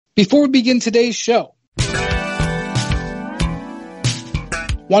Before we begin today's show,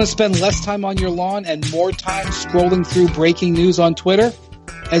 want to spend less time on your lawn and more time scrolling through breaking news on Twitter?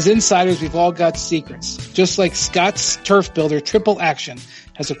 As insiders, we've all got secrets. Just like Scott's turf builder, Triple Action,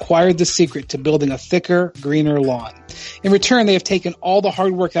 has acquired the secret to building a thicker, greener lawn. In return, they have taken all the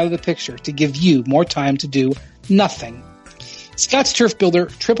hard work out of the picture to give you more time to do nothing. Scott's turf builder,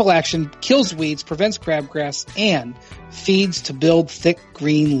 Triple Action, kills weeds, prevents crabgrass, and feeds to build thick,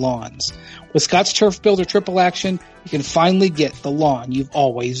 green lawns. With Scott's turf builder, Triple Action, you can finally get the lawn you've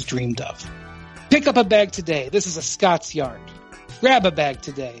always dreamed of. Pick up a bag today. This is a Scott's Yard. Grab a bag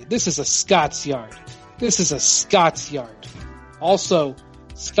today. This is a Scott's Yard. This is a Scott's Yard. Also,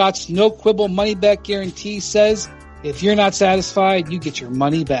 Scott's no quibble money back guarantee says if you're not satisfied, you get your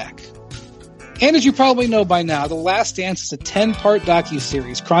money back. And as you probably know by now, The Last Dance is a 10-part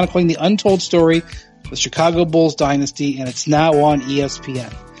docuseries chronicling the untold story of the Chicago Bulls dynasty, and it's now on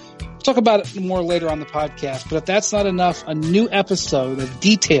ESPN. We'll talk about it more later on the podcast, but if that's not enough, a new episode of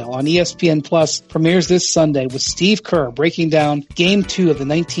Detail on ESPN Plus premieres this Sunday with Steve Kerr breaking down Game 2 of the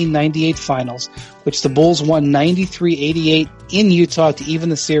 1998 Finals, which the Bulls won 93-88 in Utah to even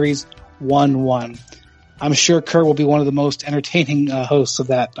the series 1-1. I'm sure Kerr will be one of the most entertaining hosts of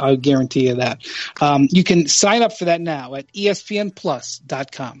that. I guarantee you that. You can sign up for that now at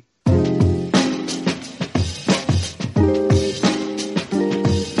espnplus.com.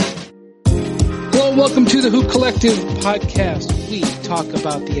 Welcome to the Hoop Collective podcast. We talk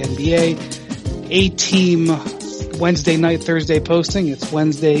about the NBA. A-Team Wednesday night, Thursday posting. It's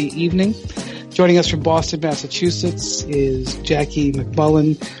Wednesday evening. Joining us from Boston, Massachusetts is Jackie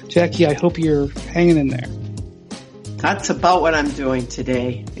MacMullan. Jackie, I hope you're hanging in there. That's about what I'm doing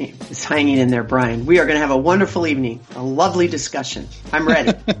today, is hanging in there, Brian. We are going to have a wonderful evening, a lovely discussion. I'm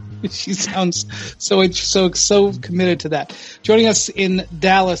ready. She sounds so committed to that. Joining us in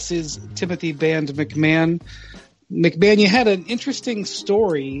Dallas is Timothy Band MacMahon. MacMahon, you had an interesting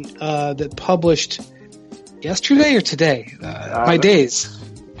story that published yesterday or today? My days.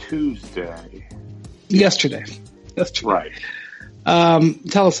 Tuesday. Yesterday. Right.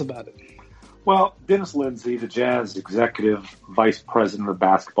 Tell us about it. Well, Dennis Lindsay, the Jazz executive vice president of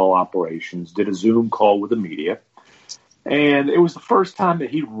basketball operations, did a Zoom call with the media. And it was the first time that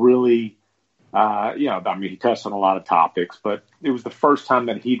he really, he touched on a lot of topics, but it was the first time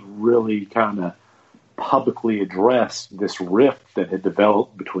that he'd really kind of publicly addressed this rift that had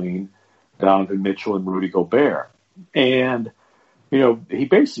developed between Donovan Mitchell and Rudy Gobert. And, he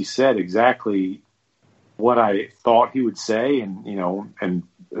basically said exactly what I thought he would say and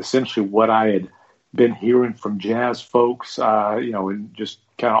essentially what I had been hearing from Jazz folks, in just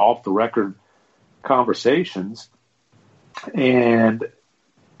kind of off the record conversations. And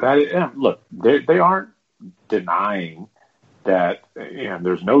that, look, they aren't denying that,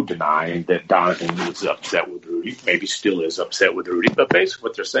 there's no denying that Donovan was upset with Rudy, maybe still is upset with Rudy. But basically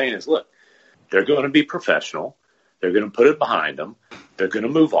what they're saying is, look, they're going to be professional. They're going to put it behind them. They're going to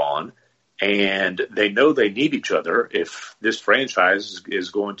move on. And they know they need each other if this franchise is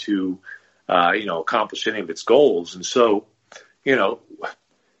going to, accomplish any of its goals. And so,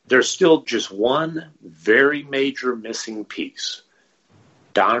 there's still just one very major missing piece.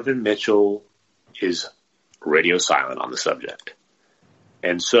 Donovan Mitchell is radio silent on the subject.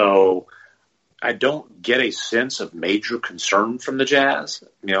 And so I don't get a sense of major concern from the Jazz.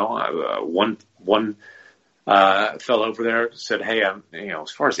 One fellow over there said, hey,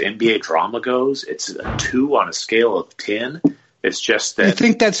 as far as NBA drama goes, it's a 2 on a scale of 10. It's just that. You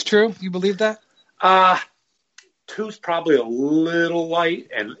think that's true? You believe that? 2's probably a little light.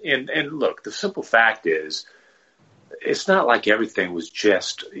 And look, the simple fact is, it's not like everything was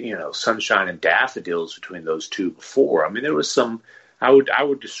just, sunshine and daffodils between those two before. I mean, there was some, I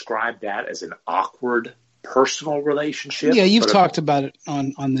would describe that as an awkward personal relationship. Yeah, you've talked about it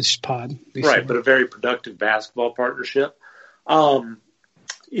on this pod before. Right, but a very productive basketball partnership. I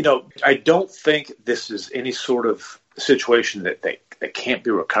don't think this is any sort of situation that can't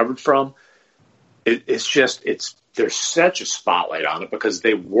be recovered from. There's such a spotlight on it because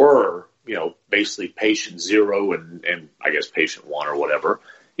they were, basically patient 0 and I guess patient 1 or whatever.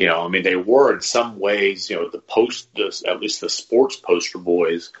 They were in some ways, at least the sports poster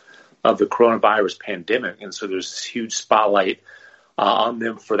boys of the coronavirus pandemic. And so there's this huge spotlight on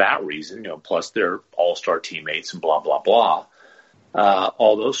them for that reason, plus they're all-star teammates and blah, blah, blah,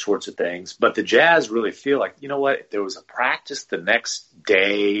 all those sorts of things. But the Jazz really feel like, if there was a practice the next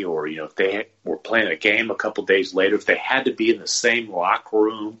day or, if they were playing a game a couple days later, if they had to be in the same locker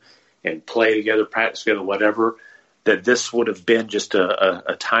room and play together, practice together, whatever, that this would have been just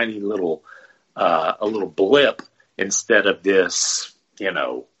a tiny little blip instead of this,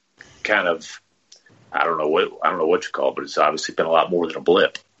 kind of, I don't know what you call it, but it's obviously been a lot more than a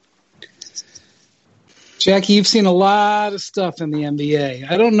blip. Jackie, you've seen a lot of stuff in the NBA.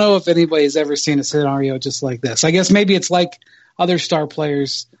 I don't know if anybody's ever seen a scenario just like this. I guess maybe it's like other star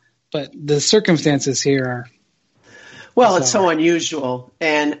players, but the circumstances here are. Well, it's so unusual.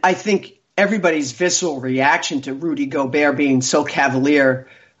 And I think everybody's visceral reaction to Rudy Gobert being so cavalier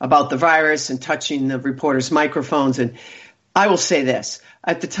about the virus and touching the reporters' microphones. And I will say this.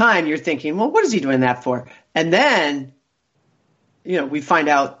 At the time, you're thinking, well, what is he doing that for? And then, we find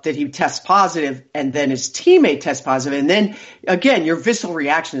out that he tests positive, and then his teammate tests positive. And then, again, your visceral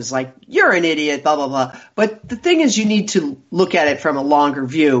reaction is like, you're an idiot, blah, blah, blah. But the thing is, you need to look at it from a longer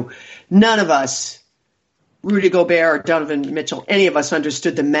view. None of us, Rudy Gobert or Donovan Mitchell, any of us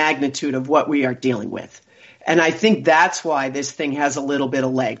understood the magnitude of what we are dealing with. And I think that's why this thing has a little bit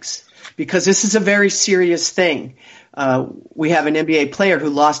of legs, because this is a very serious thing. We have an NBA player who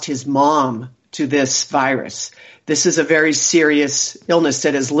lost his mom to this virus. This is a very serious illness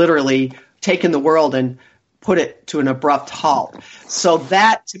that has literally taken the world and put it to an abrupt halt. So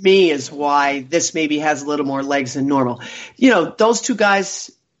that, to me, is why this maybe has a little more legs than normal. Those two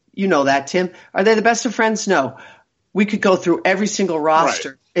guys, that, Tim. Are they the best of friends? No. We could go through every single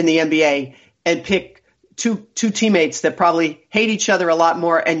roster in the NBA and pick two teammates that probably hate each other a lot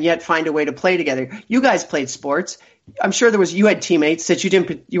more and yet find a way to play together. You guys played sports. I'm sure you had teammates that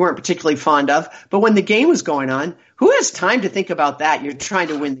you weren't particularly fond of, but when the game was going on, who has time to think about that? You're trying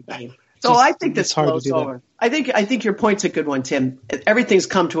to win the game. So I think this blows over. I think your point's a good one, Tim. Everything's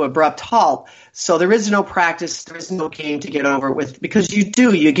come to an abrupt halt, so there is no practice, there is no game to get over with, because you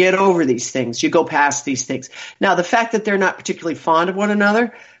get over these things, you go past these things. Now, the fact that they're not particularly fond of one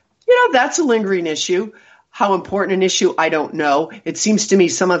another, that's a lingering issue. How important an issue, I don't know. It seems to me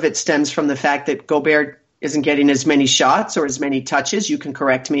some of it stems from the fact that Gobert isn't getting as many shots or as many touches. You can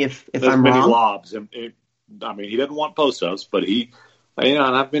correct me if I'm many wrong. Lobs. He doesn't want post-ups, but and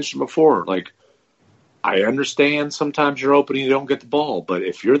I've mentioned before, I understand sometimes you're open and you don't get the ball, but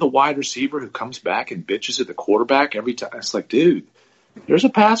if you're the wide receiver who comes back and bitches at the quarterback every time, it's like, dude, there's a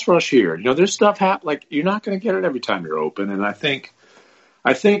pass rush here. There's stuff happen. You're not going to get it every time you're open. And I think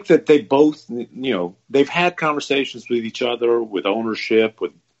that they both, they've had conversations with each other, with ownership,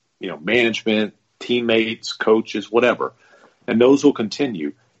 with, management, teammates, coaches, whatever. And those will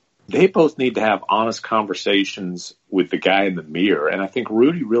continue. They both need to have honest conversations with the guy in the mirror. And I think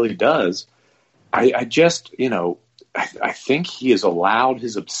Rudy really does. I think he has allowed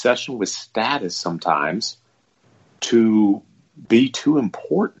his obsession with status sometimes to be too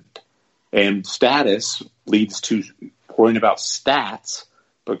important. And status leads to worrying about stats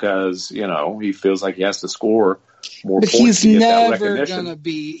because, he feels like he has to score more points. But he's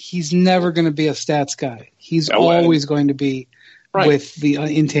never going to be a stats guy. He's always going to be with the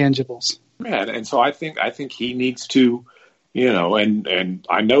intangibles. Yeah, and so I think he needs to, and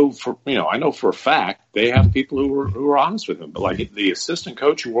I know for a fact they have people who are honest with him. But the assistant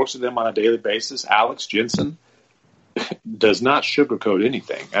coach who works with them on a daily basis, Alex Jensen, does not sugarcoat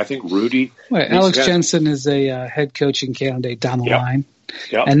anything. I think Rudy. Alex Jensen is a head coaching candidate down the line.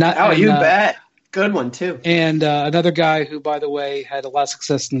 Yep. And you bet. Good one, too. And another guy who, by the way, had a lot of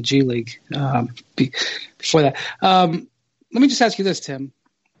success in the G League before that. Let me just ask you this, Tim.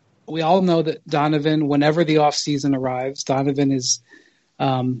 We all know that Donovan, whenever the offseason arrives, Donovan is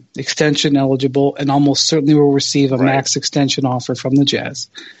extension eligible and almost certainly will receive a max extension offer from the Jazz.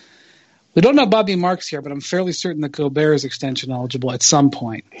 We don't know Bobby Marks here, but I'm fairly certain that Gobert is extension eligible at some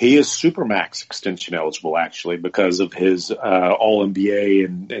point. He is Supermax extension eligible, actually, because of his All-NBA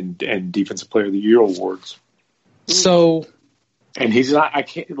and Defensive Player of the Year awards. So, and he's not. I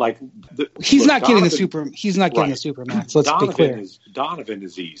can't he's not getting the super. He's not getting the Supermax. Let's be clear. Donovan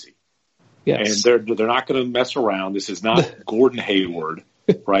is easy. Yes, and they're not going to mess around. This is not Gordon Hayward,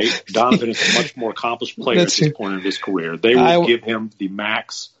 right? Donovan is a much more accomplished player at this point in his career. They will give him the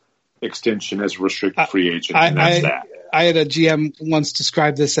max extension as a restricted free agent, and that's that. I had a GM once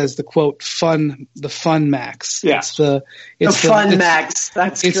describe this as the quote the fun max. Yeah. It's the fun max.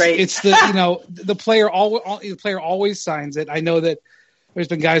 That's great. It's the the player always signs it. I know that there's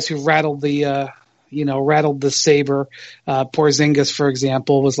been guys who rattled the saber. Porzingis, for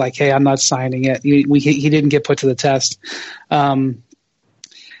example, was like, "Hey, I'm not signing it." He didn't get put to the test.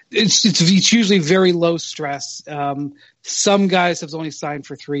 It's usually very low stress. Some guys have only signed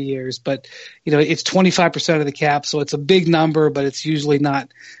for 3 years, but it's 25% of the cap, so it's a big number, but it's usually not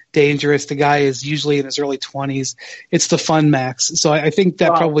dangerous. The guy is usually in his early 20s. It's the fun max, so I think that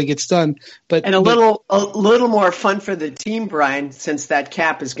probably gets done. But a little more fun for the team, Brian, since that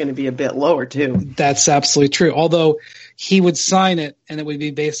cap is going to be a bit lower too. That's absolutely true. Although he would sign it, and it would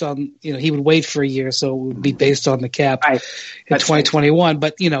be based on, he would wait for a year, so it would be based on the cap in 2021. Right.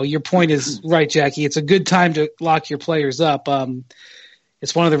 But, your point is right, Jackie. It's a good time to lock your players up.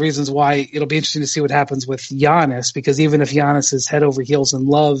 It's one of the reasons why it'll be interesting to see what happens with Giannis, because even if Giannis is head over heels in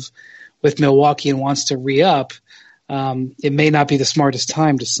love with Milwaukee and wants to re-up, it may not be the smartest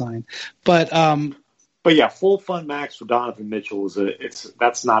time to sign. But yeah, full fund max for Donovan Mitchell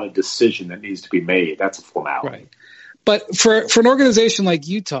that's not a decision that needs to be made. That's a formality. Right. But for an organization like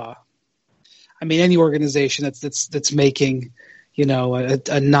Utah, I mean, any organization that's making, a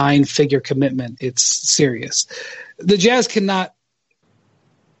 9-figure commitment, it's serious. The Jazz cannot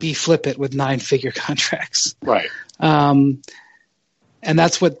be flippant with 9-figure contracts. Right. And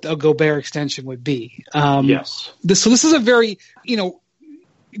that's what a Gobert extension would be. Yes. So this is a very,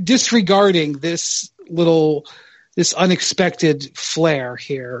 disregarding this unexpected flare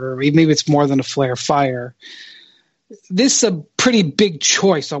here, or maybe it's more than a flare, fire. This is a pretty big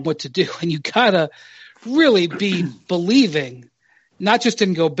choice on what to do, and you gotta really be believing not just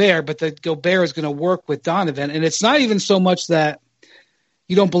in Gobert, but that Gobert is going to work with Donovan. And it's not even so much that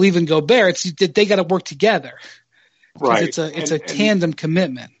you don't believe in Gobert; it's that they got to work together. Right, it's a tandem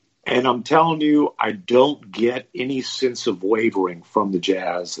commitment. And I'm telling you, I don't get any sense of wavering from the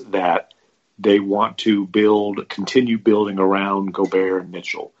Jazz that they want to continue building around Gobert and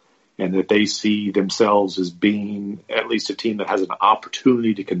Mitchell, and that they see themselves as being at least a team that has an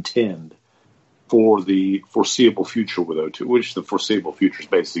opportunity to contend for the foreseeable future with those two, which the foreseeable future is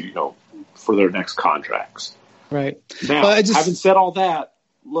basically, for their next contracts. Right. Now, having said all that,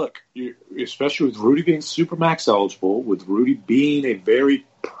 look, especially with Rudy being Supermax eligible, with Rudy being a very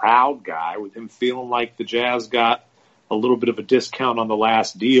proud guy, with him feeling like the Jazz got a little bit of a discount on the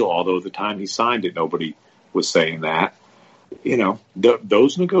last deal, although at the time he signed it, nobody was saying that.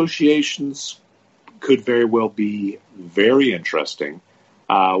 Those negotiations could very well be very interesting,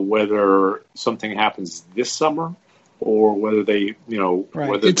 whether something happens this summer or whether they,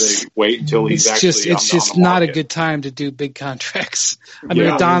 whether they wait until he's actually on the market. It's just not a good time to do big contracts. I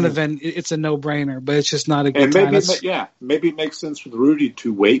mean, with Donovan, it's a no-brainer, but it's just not a good time. Maybe it makes sense with Rudy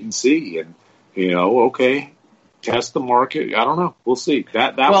to wait and see and, okay, test the market. I don't know. We'll see.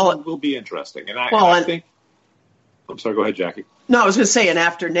 That one will be interesting. And I think – I'm sorry, go ahead, Jackie. No, I was going to say, and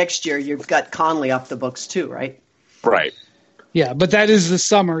after next year, you've got Conley off the books too, right? Right. Yeah, but that is the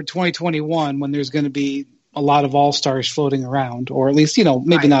summer 2021 when there's going to be a lot of all-stars floating around, or at least,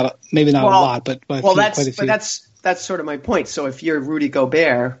 maybe not a lot, but quite a few. That's sort of my point. So if you're Rudy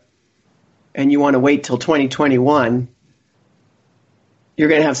Gobert and you want to wait till 2021, you're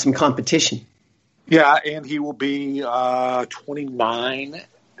going to have some competition. Yeah, and he will be 29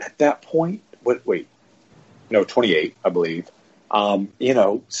 at that point. Wait. No, 28, I believe.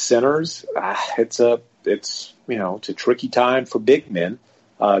 Centers, it's a tricky time for big men.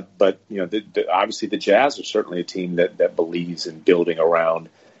 But obviously the Jazz are certainly a team that believes in building around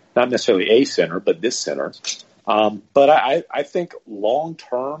not necessarily a center, but this center. But I think long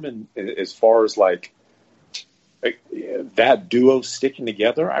term, and as far as like that duo sticking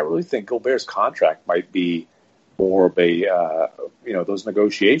together, I really think Gobert's contract might be more of a those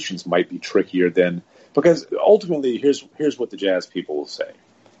negotiations might be trickier than, because ultimately here's what the Jazz people will say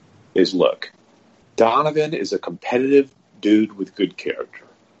is, look, Donovan is a competitive dude with good character.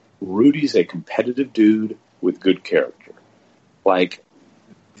 Rudy's a competitive dude with good character. Like,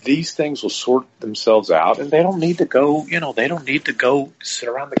 these things will sort themselves out, and they don't need to go, they don't need to go sit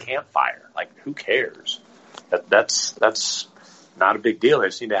around the campfire. Like, who cares? That's not a big deal. They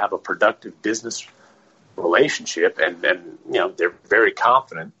just need to have a productive business relationship, and they're very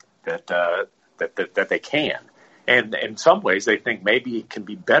confident that they can. And in some ways, they think maybe it can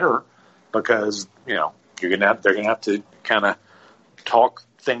be better because they're gonna have to kind of talk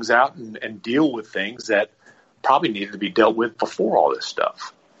things out and deal with things that probably needed to be dealt with before all this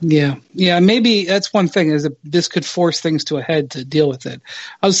stuff. Yeah. Maybe that's one thing, is that this could force things to a head to deal with it.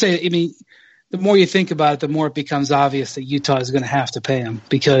 I would say, the more you think about it, the more it becomes obvious that Utah is going to have to pay him,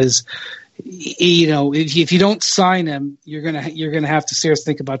 because if you don't sign him, you're gonna have to seriously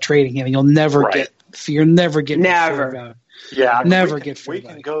think about trading him. You'll never get. You're never getting. Never. Yeah, we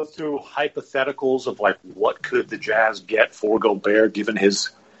can go through hypotheticals of like what could the Jazz get for Gobert given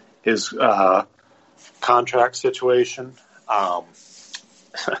his contract situation.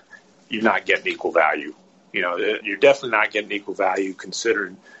 You're not getting equal value. You're definitely not getting equal value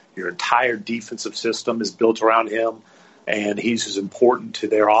considering your entire defensive system is built around him, and he's as important to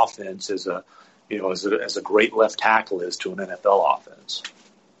their offense as a great left tackle is to an NFL offense.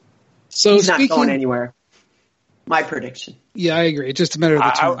 So he's not going anywhere. My prediction. Yeah, I agree. It's just a matter of the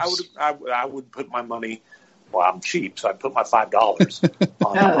terms. I would put my money well, I'm cheap, so I put my $5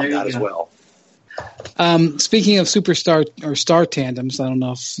 on that as well. Speaking of superstar or star tandems, I don't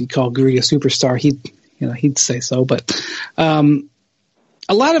know if you call Grudy a superstar. He'd say so, but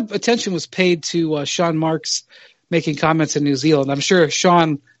a lot of attention was paid to Sean Marks making comments in New Zealand. I'm sure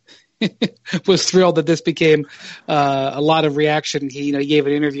Sean was thrilled that this became a lot of reaction. He gave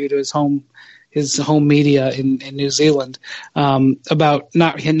an interview to his home media in New Zealand about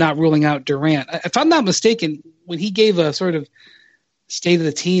not ruling out Durant. If I'm not mistaken, when he gave a sort of state of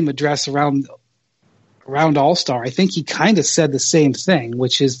the team address around All-Star, I think he kind of said the same thing,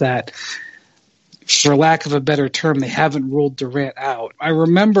 which is that, for lack of a better term, they haven't ruled Durant out. I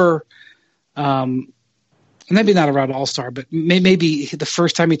remember, maybe not around All-Star, but maybe the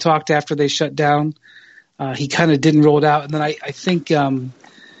first time he talked after they shut down, he kind of didn't rule it out. And then I think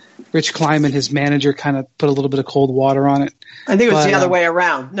Rich Kleiman, his manager, kind of put a little bit of cold water on it. I think it was the other way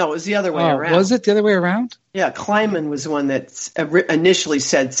around. No, it was the other way around. Was it the other way around? Yeah, Kleiman was the one that initially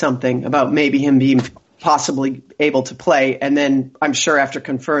said something about maybe him being possibly able to play, and then I'm sure after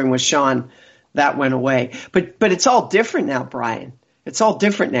conferring with Sean, that went away. But it's all different now, Brian. It's all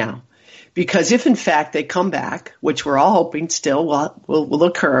different now. Because if, in fact, they come back, which we're all hoping still will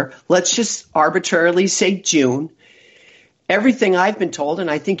occur, let's just arbitrarily say June. Everything I've been told,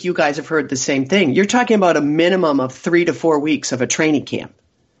 and I think you guys have heard the same thing, you're talking about a minimum of 3 to 4 weeks of a training camp.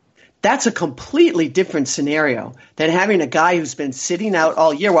 That's a completely different scenario than having a guy who's been sitting out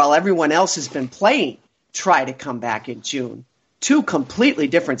all year while everyone else has been playing try to come back in June. Two completely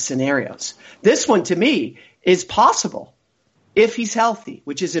different scenarios. This one, to me, is possible. If he's healthy,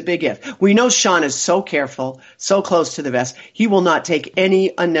 which is a big if. We know Sean is so careful, so close to the vest, he will not take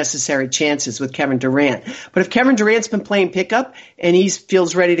any unnecessary chances with Kevin Durant. But if Kevin Durant's been playing pickup and he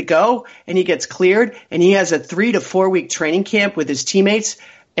feels ready to go and he gets cleared and he has a 3 to 4 week training camp with his teammates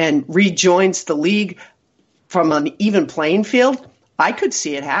and rejoins the league from an even playing field, I could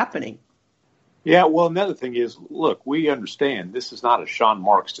see it happening. Yeah, well, another thing is, look, we understand this is not a Sean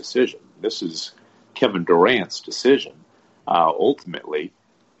Marks decision. This is Kevin Durant's decision. Ultimately,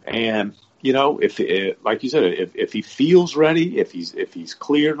 and if like you said, if he feels ready, if he's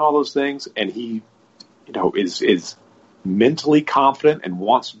clear and all those things, and he is mentally confident and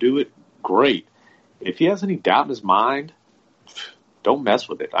wants to do it, great. If he has any doubt in his mind, don't mess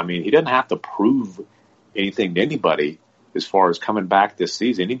with it. I mean, he doesn't have to prove anything to anybody as far as coming back this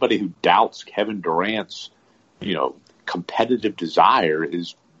season. Anybody who doubts Kevin Durant's competitive desire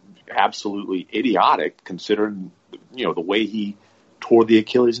is absolutely idiotic, considering the way he tore the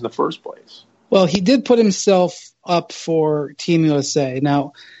Achilles in the first place. Well, he did put himself up for Team USA.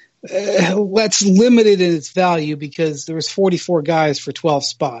 Now, that's limited in its value because there was 44 guys for 12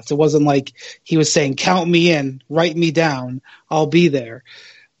 spots. It wasn't like he was saying, count me in, write me down, I'll be there.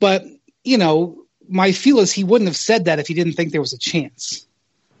 But, my feel is he wouldn't have said that if he didn't think there was a chance.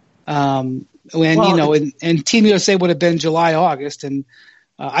 And Team USA would have been July, August, and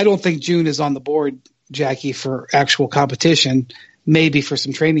I don't think June is on the board, Jackie, for actual competition, maybe for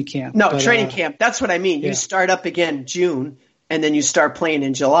some training camp. No, training camp. That's what I mean. Yeah. You start up again June, and then you start playing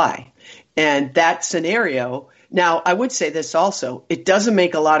in July. And that scenario, now I would say this also, it doesn't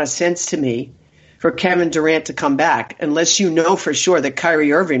make a lot of sense to me for Kevin Durant to come back unless you know for sure that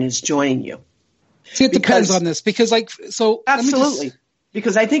Kyrie Irving is joining you. See, it depends on this because absolutely.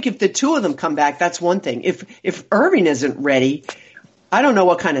 Because I think if the two of them come back, that's one thing. If Irving isn't ready, I don't know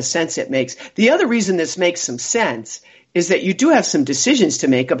what kind of sense it makes. The other reason this makes some sense is that you do have some decisions to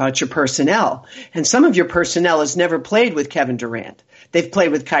make about your personnel. And some of your personnel has never played with Kevin Durant. They've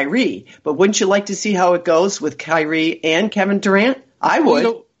played with Kyrie. But wouldn't you like to see how it goes with Kyrie and Kevin Durant? I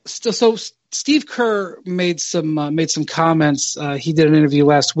would. So Steve Kerr made some comments. He did an interview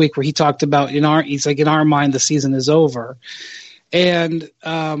last week where he talked about in our mind the season is over. And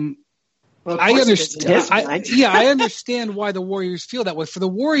well, I understand. I understand why the Warriors feel that way. For the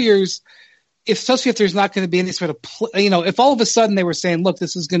Warriors, especially if there's not going to be any sort of if all of a sudden they were saying, "Look,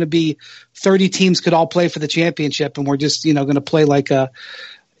 this is going to be 30 teams could all play for the championship, and we're just going to play like a,"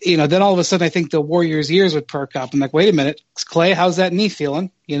 then all of a sudden I think the Warriors' ears would perk up. I'm like, "Wait a minute, Clay, how's that knee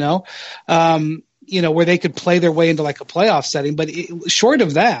feeling?" Where they could play their way into like a playoff setting. But short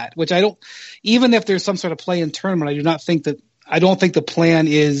of that, which I don't, even if there's some sort of play-in tournament, I don't think the plan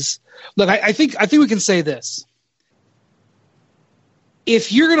is. Look, I think we can say this.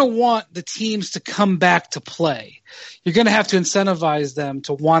 If you're going to want the teams to come back to play, you're going to have to incentivize them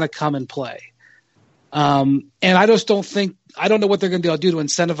to want to come and play. And I just don't know what they're going to be able to do to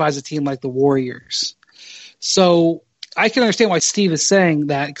incentivize a team like the Warriors. So I can understand why Steve is saying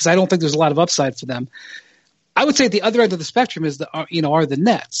that because I don't think there's a lot of upside for them. I would say at the other end of the spectrum is are the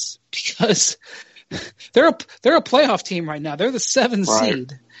Nets because they're a playoff team right now. They're the 7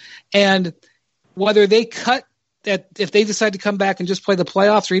 seed, and whether they cut that, if they decide to come back and just play the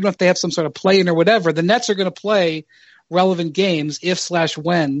playoffs, or even if they have some sort of play-in or whatever, the Nets are going to play relevant games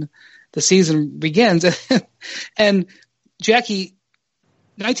if/when the season begins. And Jackie,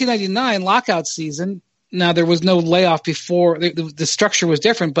 1999 lockout season. Now, there was no layoff before. The structure was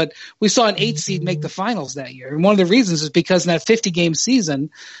different, but we saw an 8 seed make the finals that year. And one of the reasons is because in that 50-game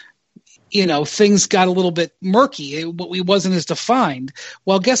season, things got a little bit murky. It wasn't as defined.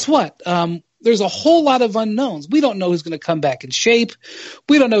 Well, guess what? There's a whole lot of unknowns. We don't know who's going to come back in shape.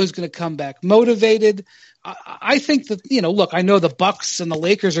 We don't know who's going to come back motivated. I think that, look, I know the Bucks and the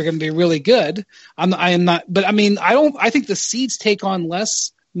Lakers are going to be really good. I am not, but I think the seeds take on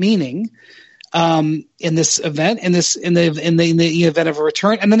less meaning in this event, in the event of a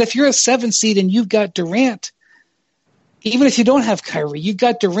return. And then if you're a 7 seed and you've got Durant, even if you don't have Kyrie, you've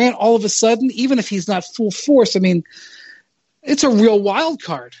got Durant all of a sudden, even if he's not full force. It's a real wild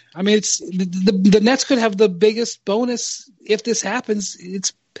card. It's the Nets could have the biggest bonus if this happens.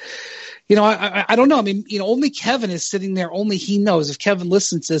 It's, I don't know. Only Kevin is sitting there. Only he knows. If Kevin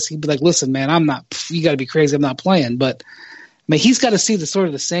listens to this, he'd be like, "Listen, man, you got to be crazy. I'm not playing." But he's got to see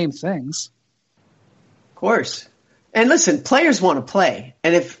the same things. Of course. And listen, players want to play.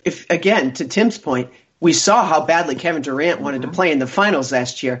 And if again, to Tim's point, we saw how badly Kevin Durant wanted to play in the finals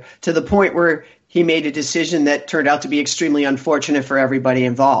last year, to the point where he made a decision that turned out to be extremely unfortunate for everybody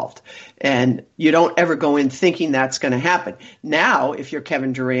involved. And you don't ever go in thinking that's going to happen. Now, if you're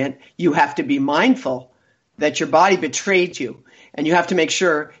Kevin Durant, you have to be mindful that your body betrayed you. And you have to make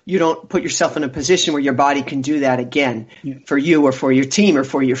sure you don't put yourself in a position where your body can do that again for you or for your team or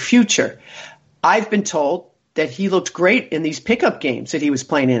for your future. I've been told that he looked great in these pickup games that he was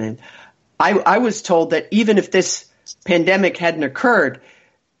playing in. I was told that even if this pandemic hadn't occurred,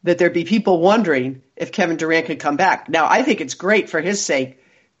 that there'd be people wondering if Kevin Durant could come back. Now, I think it's great for his sake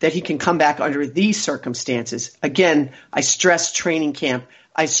that he can come back under these circumstances. Again, I stress training camp.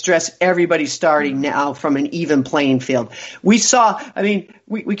 I stress everybody starting now from an even playing field. We saw,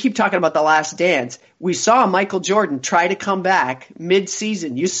 we keep talking about The Last Dance. We saw Michael Jordan try to come back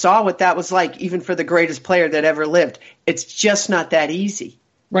mid-season. You saw what that was like, even for the greatest player that ever lived. It's just not that easy.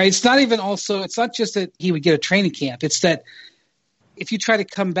 Right. It's not just that he would get a training camp. It's that if you try to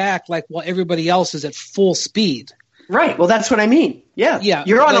come back while everybody else is at full speed. Right. Well, that's what I mean. Yeah.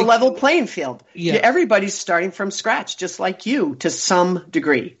 You're on a level playing field. Yeah. Everybody's starting from scratch, just like you, to some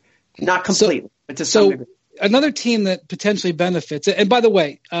degree. Not completely, but to some degree. Another team that potentially benefits, and by the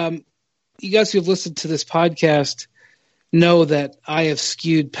way, you guys who have listened to this podcast know that I have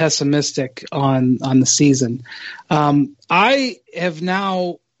skewed pessimistic on the season. I have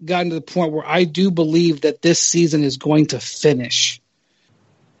now gotten to the point where I do believe that this season is going to finish.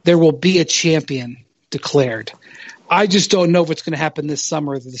 There will be a champion declared. I just don't know if it's going to happen this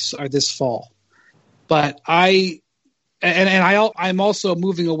summer or this fall. But I'm also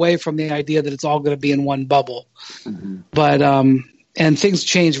moving away from the idea that it's all going to be in one bubble. Mm-hmm. But and things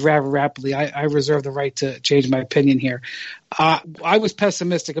change rather rapidly. I reserve the right to change my opinion here. I was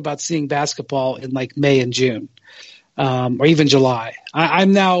pessimistic about seeing basketball in May and June, or even July.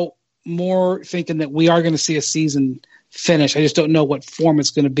 I'm now more thinking that we are going to see a season finish. I just don't know what form it's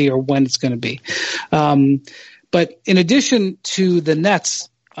going to be or when it's going to be. But in addition to the Nets,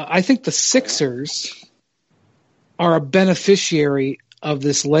 I think the Sixers are a beneficiary of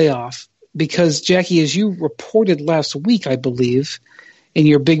this layoff because, Jackie, as you reported last week, I believe, in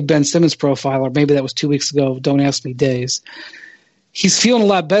your big Ben Simmons profile, or maybe that was 2 weeks ago, don't ask me days, he's feeling a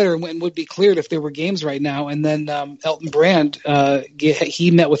lot better and would be cleared if there were games right now. And then Elton Brand,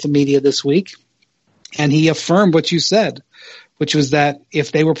 he met with the media this week, and he affirmed what you said, which was that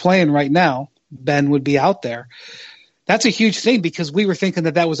if they were playing right now, Ben would be out there. That's a huge thing because we were thinking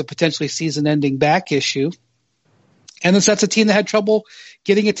that was a potentially season-ending back issue. And that's a team that had trouble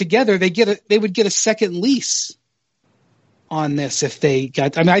getting it together. They would get a second lease on this if they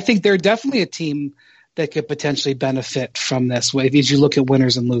got. I think they're definitely a team that could potentially benefit from this way as you look at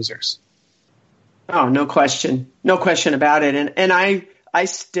winners and losers. Oh, no question about it. And I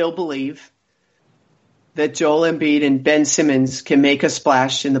still believe that Joel Embiid and Ben Simmons can make a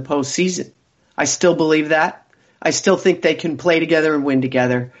splash in the postseason. I still believe that. I still think they can play together and win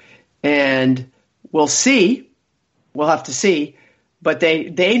together. And we'll see. We'll have to see. But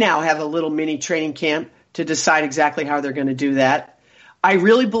they now have a little mini training camp to decide exactly how they're going to do that. I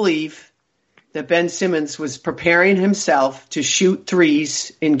really believe that Ben Simmons was preparing himself to shoot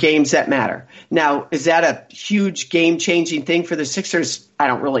threes in games that matter. Now, is that a huge game-changing thing for the Sixers? I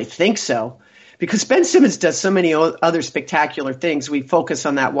don't really think so. Because Ben Simmons does so many other spectacular things, we focus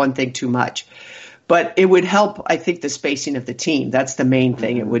on that one thing too much. But it would help, I think, the spacing of the team. That's the main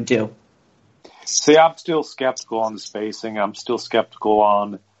thing it would do. See, I'm still skeptical on the spacing. I'm still skeptical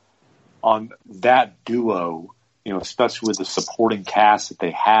on that duo, especially with the supporting cast that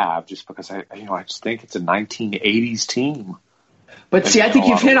they have, just because I just think it's a 1980s team. But see, I think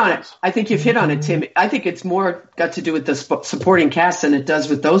you've hit on it. I think you've hit on it, Tim. I think it's more got to do with the supporting cast than it does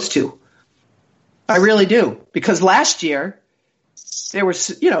with those two. I really do. Because last year there were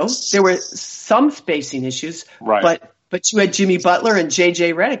some spacing issues, right? But you had Jimmy Butler and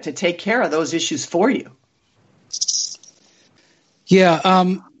J.J. Redick to take care of those issues for you. Yeah.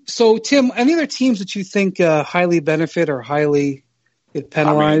 So, Tim, any other teams that you think highly benefit or highly get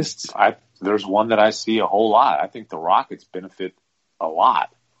penalized? There's one that I see a whole lot. I think the Rockets benefit a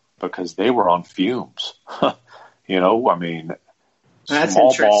lot because they were on fumes. That's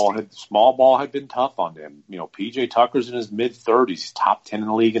small ball had been tough on them. PJ Tucker's in his mid-30s, top 10 in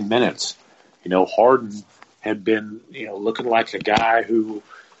the league in minutes. Harden had been, looking like a guy who,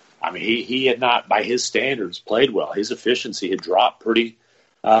 he had not, by his standards, played well. His efficiency had dropped pretty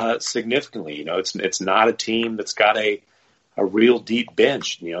significantly. It's not a team that's got a real deep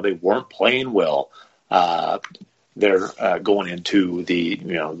bench. They weren't playing well. They're going into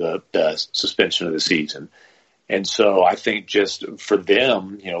the suspension of the season. And so I think just for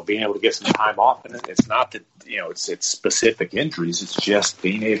them, being able to get some time off, and it's not that, it's specific injuries. It's just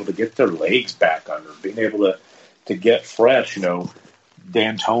being able to get their legs back under, being able to get fresh.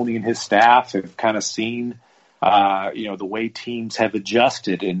 D'Antoni and his staff have kind of seen, the way teams have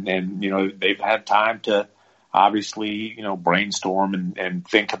adjusted and they've had time to obviously, brainstorm and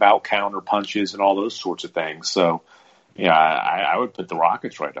think about counter punches and all those sorts of things. So, yeah, I would put the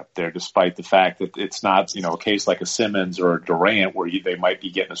Rockets right up there, despite the fact that it's not, a case like a Simmons or a Durant where they might be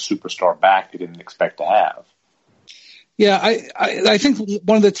getting a superstar back they didn't expect to have. Yeah, I think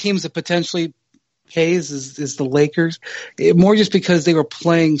one of the teams that potentially pays is the Lakers, more just because they were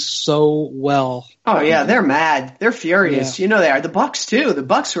playing so well. Oh yeah, they're mad. They're furious. Yeah. They are. The Bucks too. The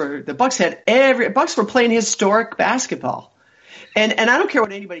Bucks were playing historic basketball. And I don't care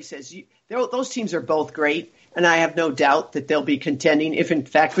what anybody says. Those teams are both great. And I have no doubt that they'll be contending. If, in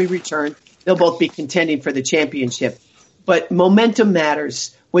fact, we return, they'll both be contending for the championship. But momentum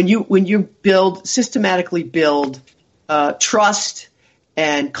matters. When you systematically build trust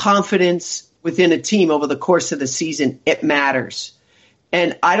and confidence within a team over the course of the season, it matters.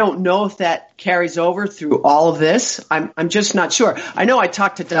 And I don't know if that carries over through all of this. I'm just not sure. I know I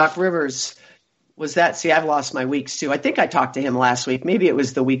talked to Doc Rivers. I've lost my weeks too. I think I talked to him last week. Maybe it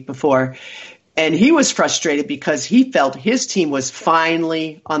was the week before. And he was frustrated because he felt his team was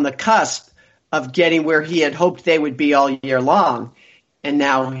finally on the cusp of getting where he had hoped they would be all year long. And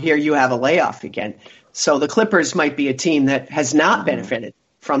now here you have a layoff again. So the Clippers might be a team that has not benefited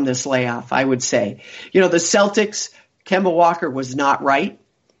from this layoff, I would say. The Celtics, Kemba Walker was not right.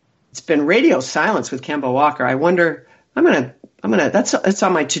 It's been radio silence with Kemba Walker. I wonder, that's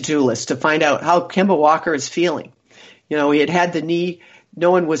on my to-do list to find out how Kemba Walker is feeling. He had the knee.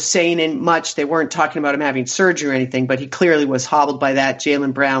 No one was saying much. They weren't talking about him having surgery or anything, but he clearly was hobbled by that.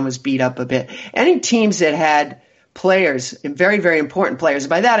 Jaylen Brown was beat up a bit. Any teams that had players, and very, very important players,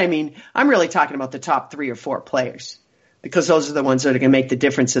 by that I mean I'm really talking about the top 3 or 4 players because those are the ones that are going to make the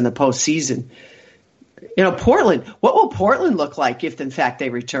difference in the postseason. Portland, what will Portland look like if, in fact, they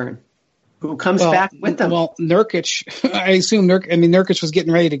return? Who comes back with them? Well, Nurkic, I assume Nurkic was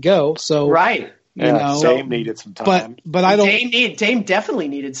getting ready to go. So right. Dame needed some time, but I don't. Dame definitely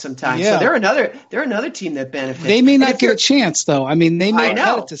needed some time. Yeah. So they're another team that benefits. They may not get a chance, though. They may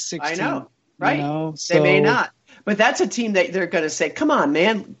cut it to 16. I know, right? So. They may not, but that's a team that they're going to say, "Come on,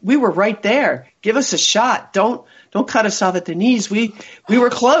 man, we were right there. Give us a shot. Don't cut us off at the knees. We were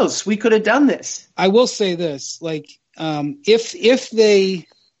close. We could have done this." I will say this: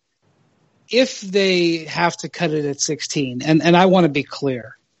 if they have to cut it at 16, and I want to be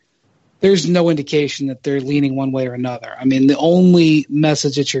clear. There's no indication that they're leaning one way or another. The only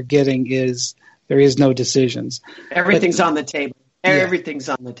message that you're getting is there is no decisions. Everything's on the table. Everything's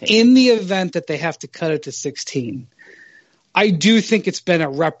on the table. In the event that they have to cut it to 16, I do think it's been a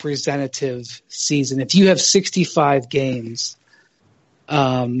representative season. If you have 65 games,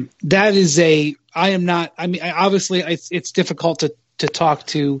 that is obviously it's difficult to talk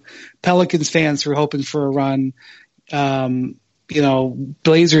to Pelicans fans who are hoping for a run.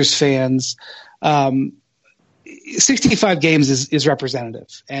 Blazers fans, 65 games is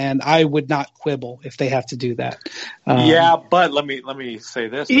representative, and I would not quibble if they have to do that. But let me say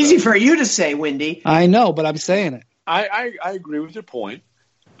this. Easy for you to say, Windy. I know, but I'm saying it. I agree with your point.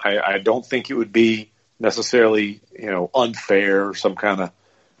 I don't think it would be necessarily, unfair or some kind of,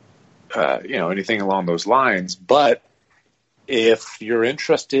 anything along those lines. But if you're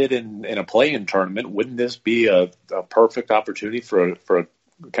interested in a play-in tournament, wouldn't this be a perfect opportunity for a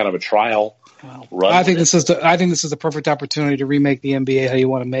kind of a trial run? I think this is the perfect opportunity to remake the NBA how you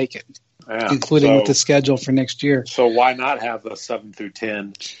want to make it, including with the schedule for next year. So why not have a 7 through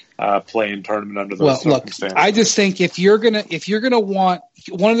 10 play-in tournament under those circumstances? Look, I just think if you're gonna want,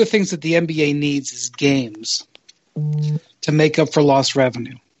 one of the things that the NBA needs is games to make up for lost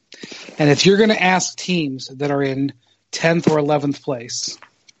revenue, and if you're going to ask teams that are in 10th or 11th place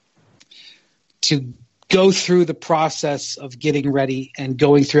to go through the process of getting ready and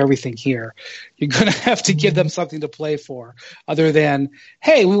going through everything here, you're going to have to give them something to play for other than,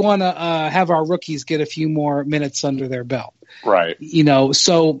 hey, we want to have our rookies get a few more minutes under their belt. Right.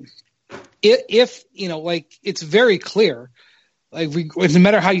 So if it's very clear, no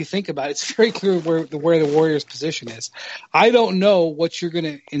matter how you think about it, it's very clear where the Warriors' position is. I don't know what you're going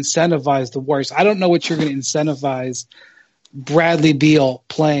to incentivize the Warriors. I don't know what you're going to incentivize Bradley Beal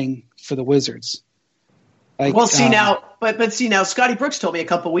playing for the Wizards. Now, Scotty Brooks told me a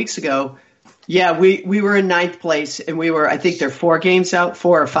couple weeks ago, we were in 9th place and I think they're 4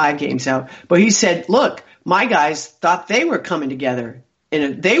 or 5 games out. But he said, look, my guys thought they were coming together.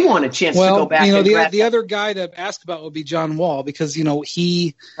 And they want a chance to go back. The other guy to ask about would be John Wall because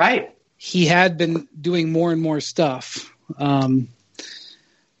he had been doing more and more stuff. I'm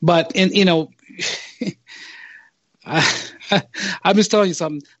just telling you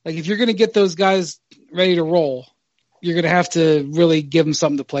something. Like if you're going to get those guys ready to roll, you're going to have to really give them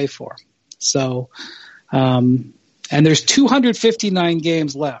something to play for. So, and there's 259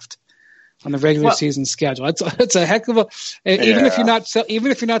 games left on the regular season schedule. It's a heck of a even if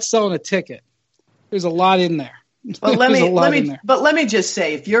you're not selling a ticket, there's a lot in there. But let me just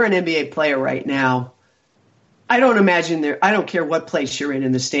say, if you're an NBA player right now, I don't imagine I don't care what place you're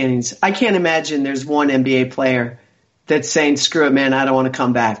in the standings. I can't imagine there's one NBA player that's saying, "Screw it, man, I don't want to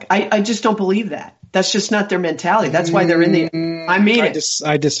come back." I just don't believe that. That's just not their mentality. That's why they're in the.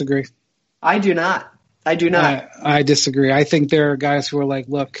 I disagree. I do not. I disagree. I think there are guys who are like,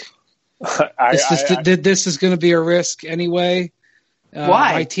 look. This is going to be a risk anyway.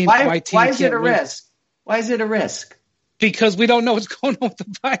 Why? Why is it a risk? Why is it a risk? Because we don't know what's going on with the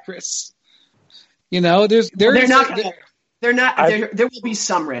virus. There will be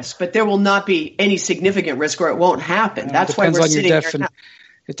some risk, but there will not be any significant risk, or it won't happen. That's why we're sitting here now.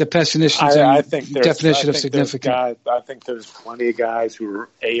 It depends on definition of significant. I think there's plenty of guys who are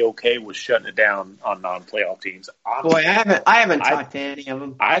A-okay with shutting it down on non-playoff teams. I haven't talked to any of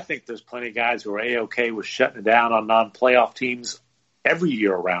them. I think there's plenty of guys who are A-okay with shutting it down on non-playoff teams every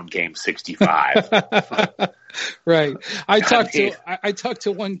year around Game 65. Right. I talked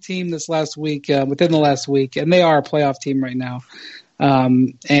to one team this last week, within the last week, and they are a playoff team right now.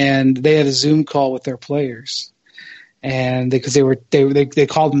 And they had a Zoom call with their players. And because they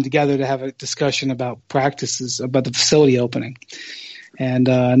called them together to have a discussion about practices, about the facility opening, and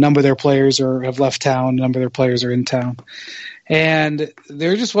a number of their players have left town, a number of their players are in town, and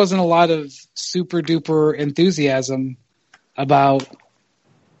there just wasn't a lot of super duper enthusiasm about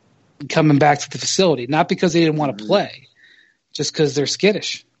coming back to the facility. Not because they didn't want to play, just because they're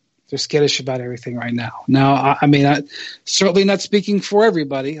skittish. They're skittish about everything right now. Now, I'm certainly not speaking for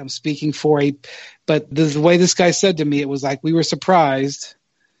everybody. I'm speaking for but the way this guy said to me, it was like we were surprised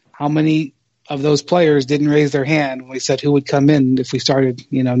how many of those players didn't raise their hand when we said who would come in if we started,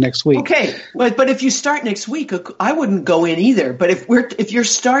 next week. Okay, but if you start next week, I wouldn't go in either. But if you're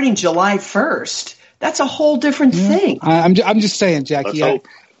starting July 1st, that's a whole different thing. I'm just saying, Jackie.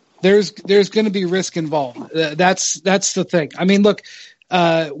 There's going to be risk involved. That's the thing. Look.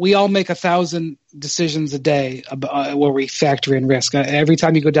 We all make 1,000 decisions a day where we factor in risk. Every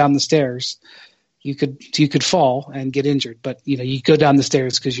time you go down the stairs, you could fall and get injured. But you go down the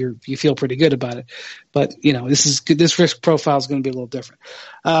stairs because you feel pretty good about it. But this risk profile is going to be a little different.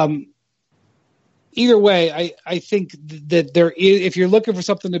 Either way, I think that if you're looking for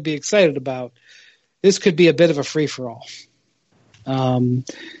something to be excited about, this could be a bit of a free for all.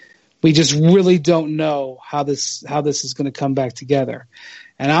 We just really don't know how this is going to come back together.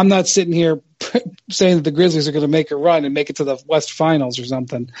 And I'm not sitting here saying that the Grizzlies are going to make a run and make it to the West Finals or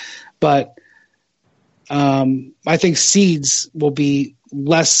something. But I think seeds will be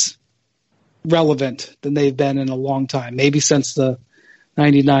less relevant than they've been in a long time, maybe since the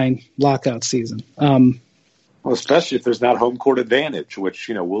 99 lockout season. Well, especially if there's not home court advantage, which,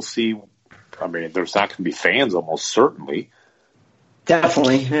 we'll see. There's not going to be fans almost certainly.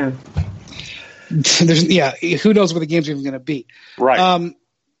 Definitely, yeah. Who knows where the game's even going to be? Right.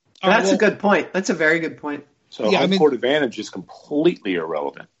 That's a good point. That's a very good point. So home court advantage is completely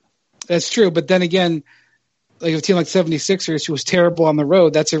irrelevant. That's true. But then again, like a team like 76ers, who was terrible on the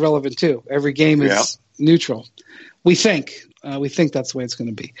road, that's irrelevant too. Every game is neutral. We think that's the way it's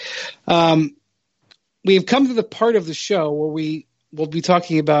going to be. We have come to the part of the show where we will be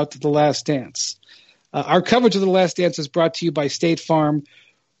talking about The Last Dance. Our coverage of The Last Dance is brought to you by State Farm.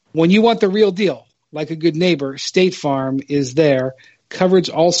 When you want the real deal, like a good neighbor, State Farm is there. Coverage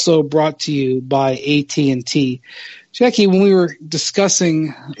also brought to you by AT&T. Jackie, when we were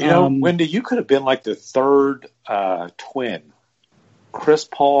discussing... Wendy, you could have been like the third twin. Chris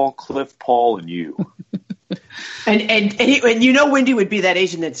Paul, Cliff Paul, and you. and Wendy would be that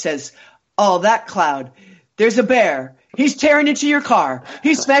agent that says, "Oh, that cloud, there's a bear. He's tearing into your car.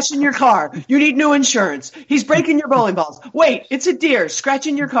 He's smashing your car. You need new insurance. He's breaking your bowling balls. Wait, it's a deer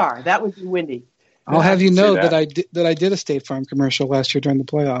scratching your car." That would be Wendy. I'll have you know that I did a State Farm commercial last year during the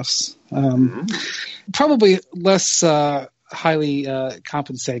playoffs. Probably less highly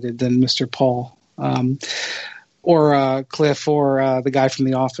compensated than Mr. Paul or Cliff or the guy from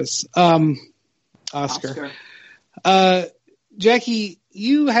The Office, Oscar. Jackie,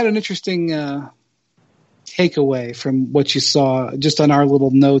 you had an interesting takeaway from what you saw just on our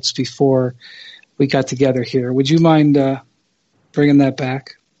little notes before we got together here. Would you mind bringing that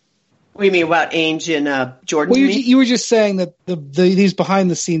back? What do you mean about Ainge and Jordan? Well, you were just saying that these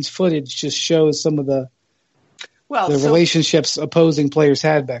behind-the-scenes footage just shows some of the relationships opposing players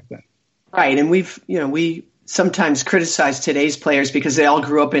had back then. Right, and we sometimes criticize today's players because they all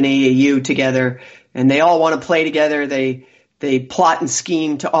grew up in AAU together, and they all want to play together. They plot and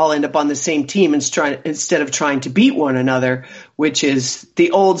scheme to all end up on the same team instead of trying to beat one another, which is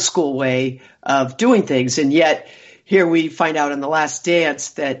the old school way of doing things. And yet, here we find out in The Last Dance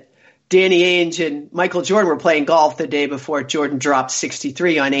that Danny Ainge and Michael Jordan were playing golf the day before Jordan dropped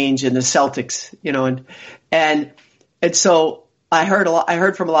 63 on Ainge and the Celtics, and so I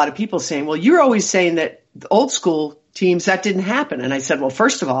heard from a lot of people saying, "Well, you're always saying that the old school teams that didn't happen." And I said, "Well,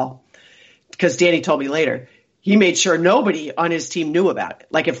 first of all, because Danny told me later, he made sure nobody on his team knew about it.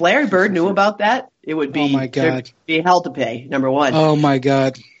 Like if Larry Bird knew about that, it would be, there'd be hell to pay, number one." Oh my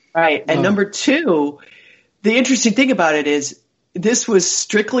God. Right. And number two, the interesting thing about it is this was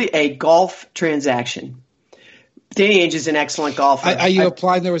strictly a golf transaction. Danny Ainge is an excellent golfer. Are you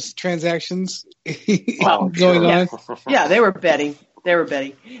implying there was transactions going on? Yeah, they were betting.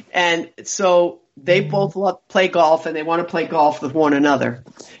 And so they both play golf, and they want to play golf with one another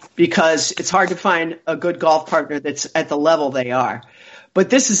because it's hard to find a good golf partner that's at the level they are. But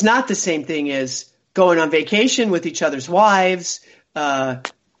this is not the same thing as going on vacation with each other's wives,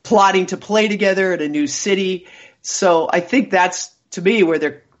 plotting to play together in a new city. So I think that's, to me, where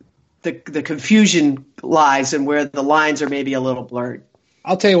the confusion lies and where the lines are maybe a little blurred.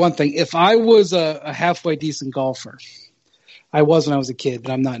 I'll tell you one thing. If I was a halfway decent golfer, I was when I was a kid,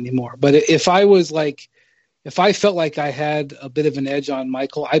 but I'm not anymore. But if I felt like I had a bit of an edge on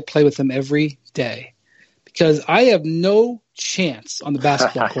Michael, I'd play with him every day because I have no chance on the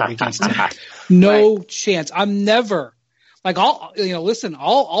basketball court against him. No chance. I'm never like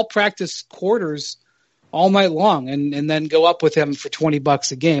I'll practice quarters all night long and then go up with him for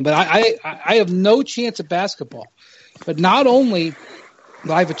 $20 a game. But I have no chance at basketball. But not only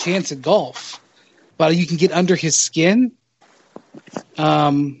do I have a chance at golf, but you can get under his skin.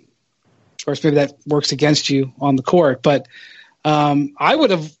 Of course, maybe that works against you on the court. But I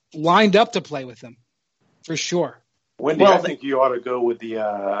would have lined up to play with him for sure. Wendy, I think you ought to go with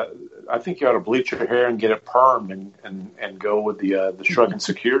I think you ought to bleach your hair and get it permed and go with the shrugging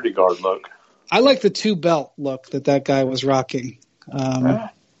security guard look. I like the two-belt look that guy was rocking.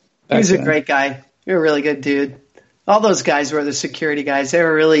 He's a great guy. You're a really good dude. All those guys were the security guys. They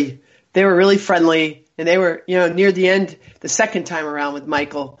were really friendly, and they were, near the end, the second time around with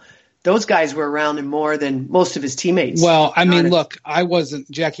Michael, those guys were around him more than most of his teammates. Well, I mean, look, I was in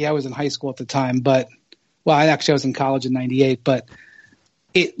high school at the time, I was in college in 98, but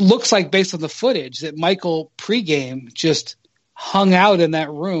it looks like based on the footage that Michael pregame just hung out in that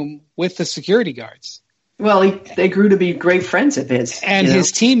room with the security guards. Well, they grew to be great friends of his. And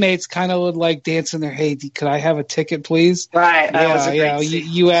his teammates kind of would like dance in there. "Hey, could I have a ticket, please?" Right.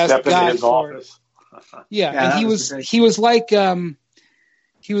 You asked God for it. Yeah, and he was like a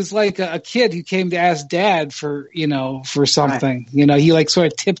kid who came to ask Dad for something. Right. He like sort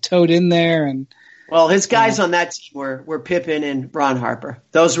of tiptoed in there and. Well, his guys on that team were Pippen and Ron Harper.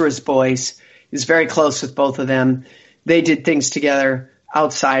 Those were his boys. He was very close with both of them. They did things together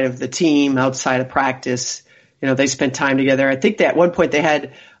outside of the team, outside of practice. They spent time together. I think that at one point they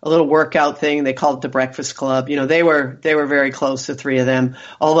had a little workout thing. They called it the Breakfast Club. They were very close, the three of them.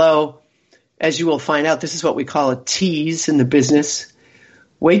 Although, as you will find out, this is what we call a tease in the business.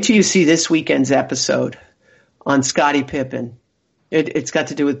 Wait till you see this weekend's episode on Scottie Pippen. It's got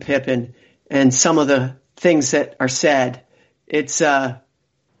to do with Pippen and some of the things that are said. It's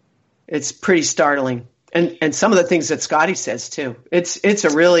pretty startling. And some of the things that Scottie says too. It's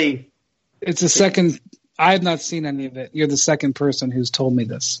the second. I have not seen any of it. You're the second person who's told me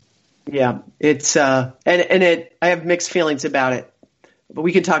this. Yeah, it's I have mixed feelings about it, but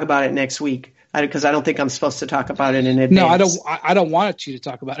we can talk about it next week because I don't think I'm supposed to talk about it in advance. No, I don't want you to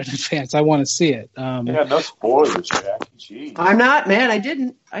talk about it in advance. I want to see it. Yeah, no spoilers, Jack. Jeez. I'm not, man. I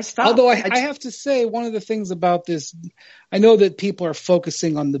didn't. I stopped. Although I have to say, one of the things about this, I know that people are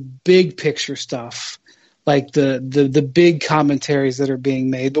focusing on the big picture stuff, like the big commentaries that are being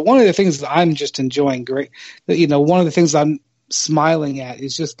made. But one of the things that I'm just enjoying one of the things I'm smiling at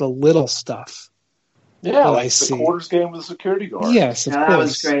is just the little stuff. Yeah, like the quarters game with the security guard. Yes, of course. That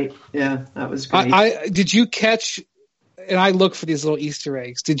was great. Yeah, that was great. Did you catch, and I look for these little Easter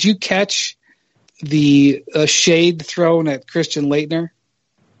eggs, did you catch the shade thrown at Christian Laettner?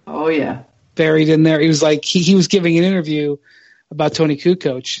 Oh, yeah. Buried in there. It was like he was giving an interview about Tony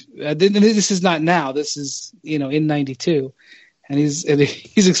Kukoc. This is not now. This is, in 92. And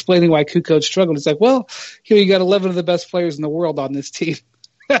he's explaining why Kukoc struggled. It's like, well, here you got 11 of the best players in the world on this team.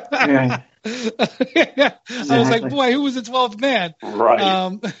 Yeah. Exactly. I was like, boy, who was the 12th man?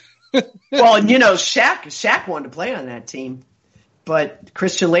 Right. Well, and Shaq wanted to play on that team, but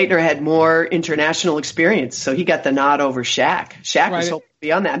Christian Laettner had more international experience, so he got the nod over Shaq. Shaq was hoping to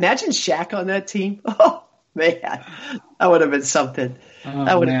be on that. Imagine Shaq on that team. Oh, man, that would have been something.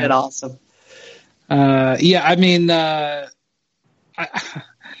 That would have been awesome. Yeah, I mean,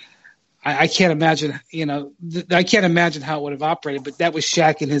 I can't imagine, I can't imagine how it would have operated, but that was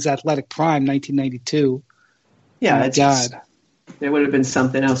Shaq in his athletic prime, 1992. Yeah, God. There would have been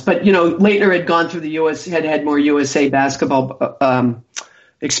something else. But, Laettner had gone through the had more USA basketball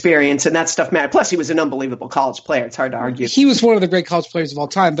experience, and that stuff mattered. Plus, he was an unbelievable college player. It's hard to argue. He was one of the great college players of all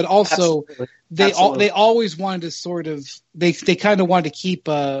time, but also they always wanted to sort of they kind of wanted to keep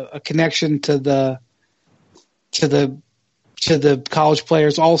a connection to the college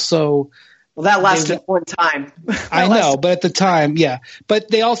players also. Well, that lasted one time. I know, but at the time, yeah. But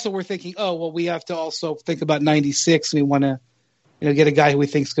they also were thinking, oh, well, we have to also think about 96. We want to, get a guy who we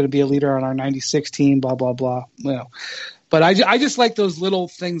think is going to be a leader on our 96 team, blah, blah, blah. But I just like those little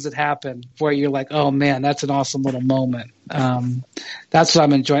things that happen where you're like, oh, man, that's an awesome little moment. That's what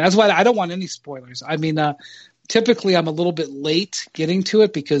I'm enjoying. That's why I don't want any spoilers. I mean, typically I'm a little bit late getting to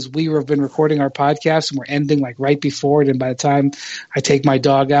it because we have been recording our podcast and we're ending like right before it. And by the time I take my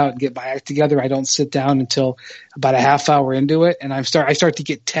dog out and get my act together, I don't sit down until about a half hour into it. And I start to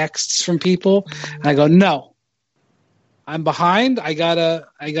get texts from people and I go, no, I'm behind. I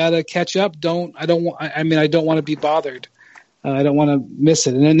gotta catch up. I don't want to be bothered. I don't want to miss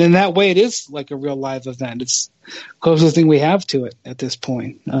it. And in that way, it is like a real live event. It's the closest thing we have to it at this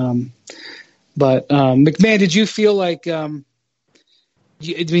point. But McMahon, did you feel like? Do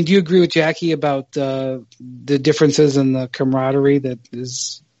you agree with Jackie about the differences in the camaraderie that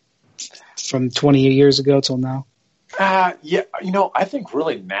is from 20 years ago till now? Yeah, I think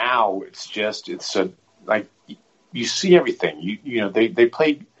really now like you see everything. They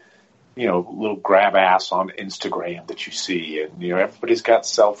play, little grab ass on Instagram that you see, and everybody's got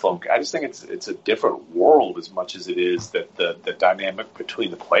cell phone. I just think it's a different world as much as it is that the dynamic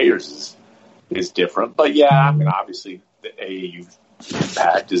between the players is different. But yeah, I mean, obviously the AAU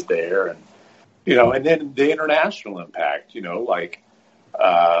impact is there, and and then the international impact.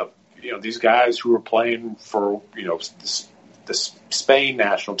 These guys who are playing for the Spain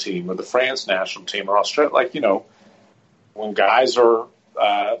national team or the France national team or Australia, when guys are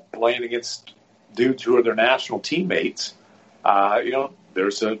playing against dudes who are their national teammates,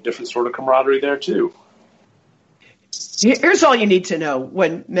 there's a different sort of camaraderie there too. Here's all you need to know.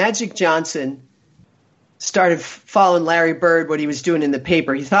 When Magic Johnson started following Larry Bird, what he was doing in the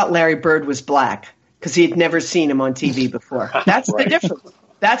paper, he thought Larry Bird was black because he had never seen him on TV before. That's right. The difference.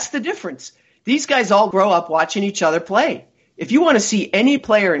 That's the difference. These guys all grow up watching each other play. If you want to see any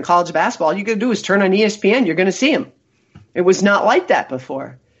player in college basketball, all you got to do is turn on ESPN. You're going to see him. It was not like that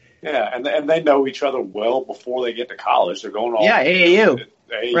before. Yeah, and they know each other well before they get to college. They're going all AAU.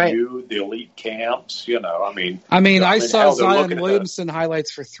 Right. The elite camps, I saw Zion Williamson highlights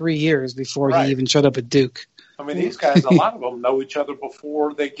for 3 years before he even showed up at Duke. I mean, these guys, a lot of them know each other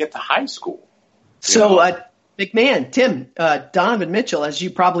before they get to high school. So, McMahon, Tim, Donovan Mitchell, as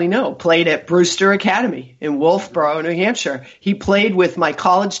you probably know, played at Brewster Academy in Wolfboro, New Hampshire. He played with my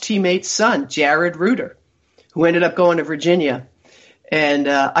college teammate's son, Jared Reuter, who ended up going to Virginia. And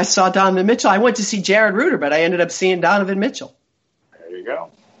I saw Donovan Mitchell. I went to see Jared Reuter, but I ended up seeing Donovan Mitchell. There you go.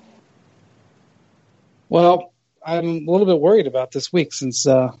 Well, I'm a little bit worried about this week since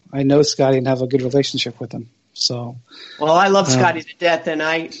I know Scotty and have a good relationship with him. So, well, I love Scotty to death, and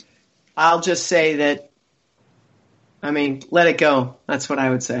I'll just say that. I mean, let it go. That's what I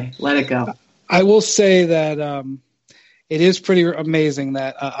would say. Let it go. I will say that it is pretty amazing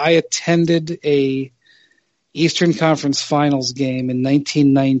that I attended a Eastern Conference Finals game in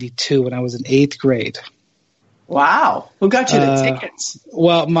 1992 when I was in 8th grade. Wow. Who got you the tickets?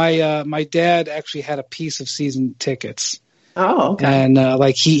 Well, my dad actually had a piece of season tickets. Oh, okay. And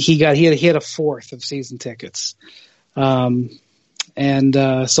he had a fourth of season tickets. So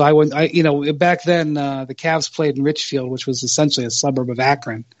I went. Back then the Cavs played in Richfield, which was essentially a suburb of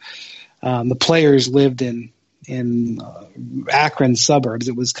Akron. The players lived in Akron suburbs.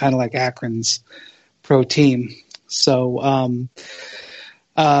 It was kind of like Akron's pro team. So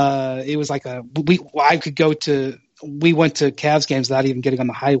it was like we went to Cavs games without even getting on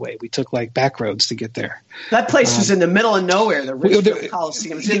the highway. We took like back roads to get there. That place was in the middle of nowhere, the Richfield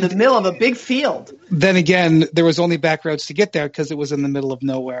Coliseum. It was in the middle of a big field. Then again, there was only back roads to get there because it was in the middle of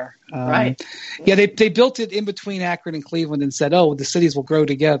nowhere. Right. Yeah, they built it in between Akron and Cleveland and said, the cities will grow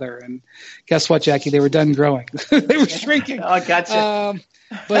together. And guess what, Jackie? They were done growing. They were shrinking. Oh, gotcha.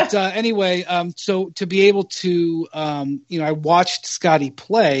 But anyway, so to be able to, I watched Scotty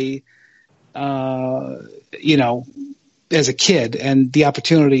play, as a kid, and the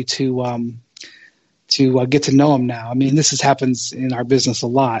opportunity to get to know him now. I mean, this happens in our business a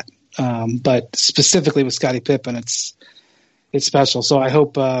lot, but specifically with Scottie Pippen, it's special. So I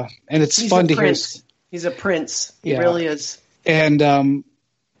hope, and it's fun to hear. He's a prince. He Yeah. really is. And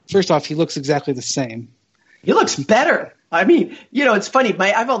first off, he looks exactly the same. He looks better. I mean, it's funny.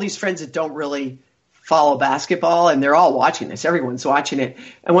 I have all these friends that don't really follow basketball, and they're all watching this. Everyone's watching it.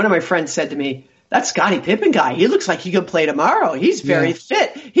 And one of my friends said to me, "That Scottie Pippen guy, he looks like he could play tomorrow. He's very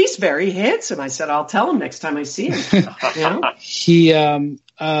fit. He's very handsome." I said, "I'll tell him next time I see him." He, I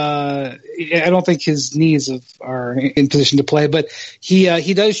don't think his knees are in position to play, but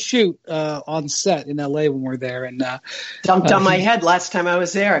he does shoot on set in LA when we're there, and dunked on my head last time I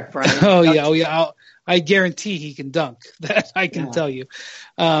was there, Brian. Oh yeah. I guarantee he can dunk. That I can tell you.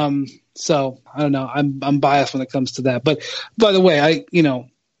 So I don't know. I'm biased when it comes to that. But by the way,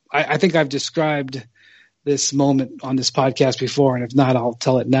 I think I've described this moment on this podcast before, and if not, I'll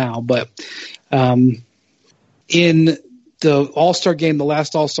tell it now. But in the All-Star game, the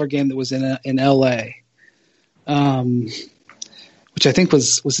last All-Star game that was in LA, which I think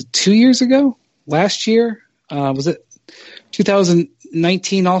was it 2 years ago? Last year? Was it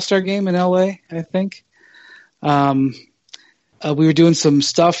 2019 All-Star game in LA, I think? We were doing some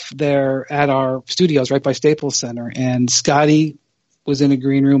stuff there at our studios right by Staples Center, and Scotty was in a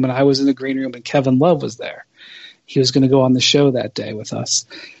green room, and I was in the green room, and Kevin Love was there. He was going to go on the show that day with us.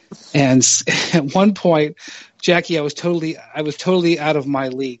 And at one point, Jackie, I was totally out of my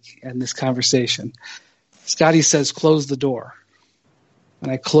league in this conversation. Scotty says, "Close the door."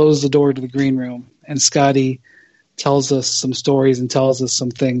 And I closed the door to the green room, and Scotty tells us some stories and tells us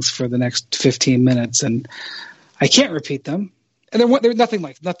some things for the next 15 minutes. And I can't repeat them. And they're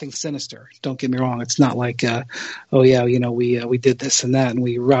nothing sinister. Don't get me wrong. It's not like, we did this and that and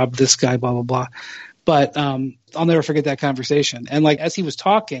we robbed this guy, blah, blah, blah. But I'll never forget that conversation. And as he was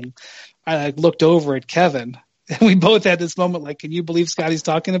talking, I looked over at Kevin, and we both had this moment can you believe Scotty's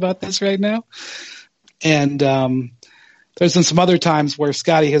talking about this right now? And there's been some other times where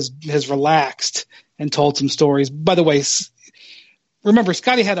Scotty has relaxed and told some stories. By the way, remember,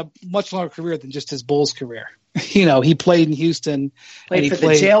 Scotty had a much longer career than just his Bulls career. He played in Houston. Played for the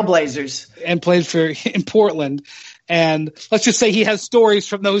Jailblazers. And played in Portland. And let's just say he has stories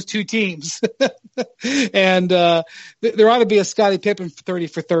from those two teams. And there ought to be a Scottie Pippen 30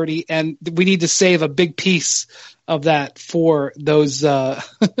 for 30, and we need to save a big piece of that for those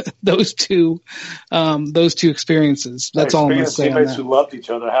two experiences. That's all I'm going to say on teammates that. who loved each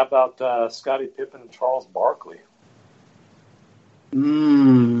other. How about Scottie Pippen and Charles Barkley?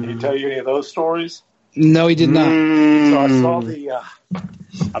 Did he tell you any of those stories? No, he did not. So I saw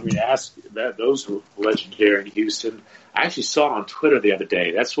those were legendary in Houston. I actually saw it on Twitter the other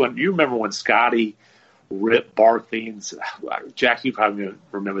day. That's when you remember when Scotty ripped Barkley, and Jack, you probably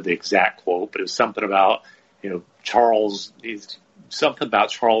remember the exact quote, but it was something about Charles. Something about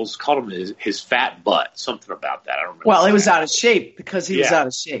Charles called him his fat butt. Something about that. I don't remember. Well, it was out of shape because he was out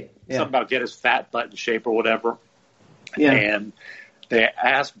of shape. Yeah. Something about get his fat butt in shape or whatever. Yeah. And they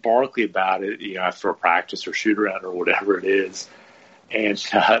asked Barkley about it, after a practice or shoot around or whatever it is. And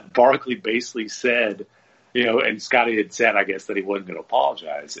Barkley basically said, and Scotty had said, I guess, that he wasn't going to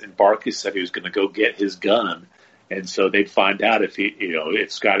apologize. And Barkley said he was going to go get his gun And so they'd find out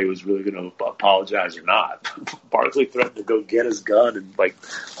if Scotty was really going to apologize or not. Barkley threatened to go get his gun and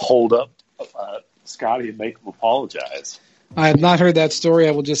hold up Scotty and make him apologize. I have not heard that story.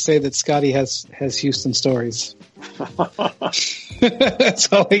 I will just say that Scotty has Houston stories.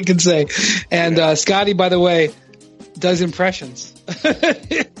 That's all I can say. And Scotty, by the way, does impressions.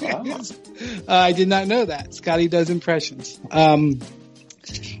 I did not know that. Scotty does impressions.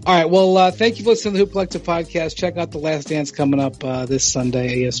 All right. Well, thank you for listening to the Hoop Collective podcast. Check out The Last Dance coming up this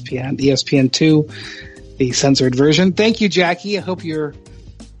Sunday, ESPN2, the censored version. Thank you, Jackie. I hope your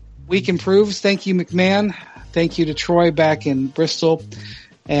week improves. Thank you, McMahon. Thank you to Troy back in Bristol.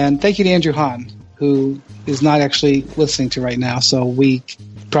 And thank you to Andrew Hahn, who is not actually listening to right now. So we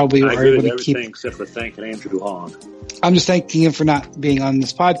probably are able to keep except for thanking Andrew Hahn. I'm just thanking him for not being on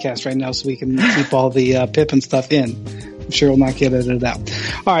this podcast right now so we can keep all the Pippin stuff in. I'm sure we'll not get edited out.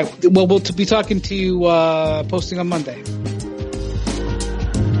 All right. Well, we'll be talking to you posting on Monday.